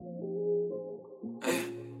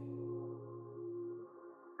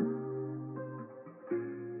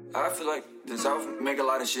I feel like the South make a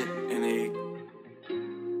lot of shit and they,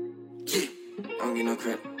 I don't get no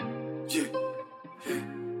credit.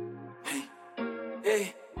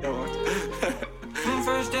 Hey.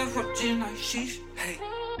 First day for gym like sheesh. Hey.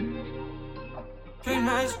 Pretty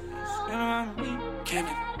nice, you know what I mean?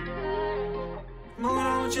 Candy. Moving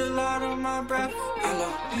on with your lot on my breath. I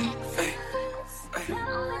love me. Hey.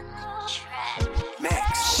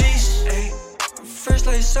 Max. Sheesh, ayy. First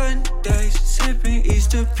like Sundays, sipping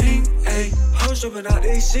Easter pink, ayy. Hoes jumping out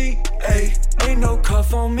they seat, ayy. Ain't no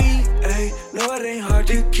cuff on me, ayy. No, it ain't hard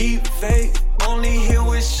to keep faith. Only hear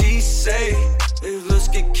what she say. If looks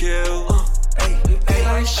get killed, ayy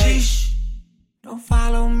like sheesh. Don't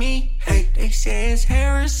follow me, hey. They say it's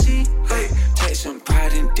heresy, hey. Take some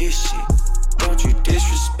pride in this shit. Don't you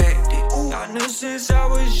disrespect it. I knew since I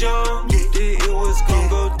was young that it was gon'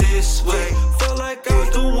 go this way. Felt like I was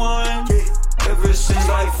the one ever since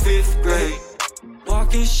like 5th grade.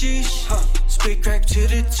 Walking sheesh, spit crack to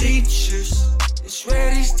the teachers. It's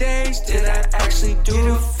rare these days that I actually do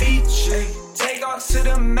the feature. Take off to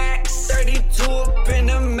the max, 32 up in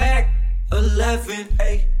the Mac 11.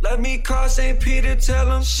 Ay, let me call St. Peter, tell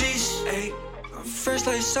him sheesh. Ay, I'm fresh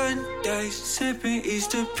like Sundays, sipping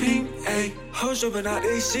Easter pink. Ay, hoes jumping out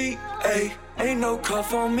they seat. Ay, ain't no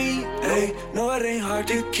cuff on me. Ay, no, it ain't hard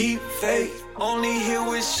to keep faith. Only hear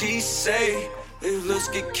what she say. If looks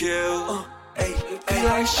get killed, ay, be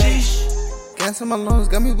like sheesh. Gas in my lungs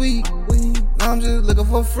got me weak. Now I'm just looking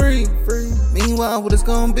for free. Meanwhile, what it's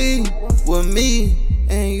gonna be with me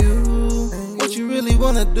and you? What you really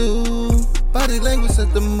wanna do? Body language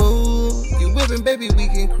set the mood. You whipping, baby, we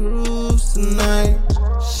can cruise tonight.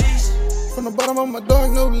 From the bottom of my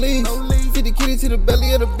dog, no leash. Feed the kitty to the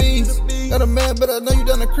belly of the beast. Got a man, but I know you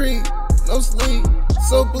down the creek. No sleep,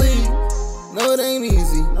 so bleed. No, it ain't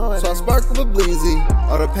easy. So I sparkle with bleezy.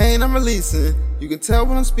 All the pain I'm releasing. You can tell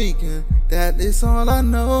when I'm speaking that it's all I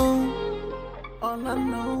know. All I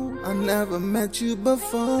know. I never met you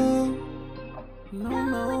before.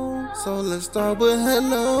 No. So let's start with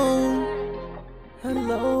hello.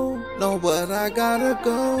 No, but I gotta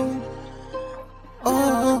go.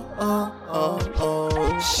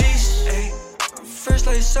 Sheesh, ayy. I'm fresh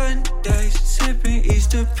like Sundays, sipping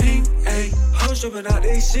Easter pink, ayy. Hoes jumping out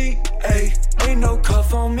they seat, ayy. Ain't no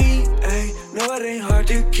cuff on me, ayy. No, it ain't hard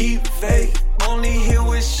to keep faith. Only hear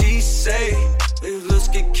what she say. If looks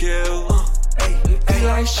get killed, be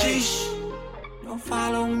like sheesh. Don't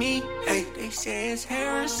follow me, ayy. They say it's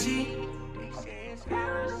heresy.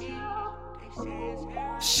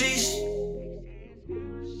 Sheesh.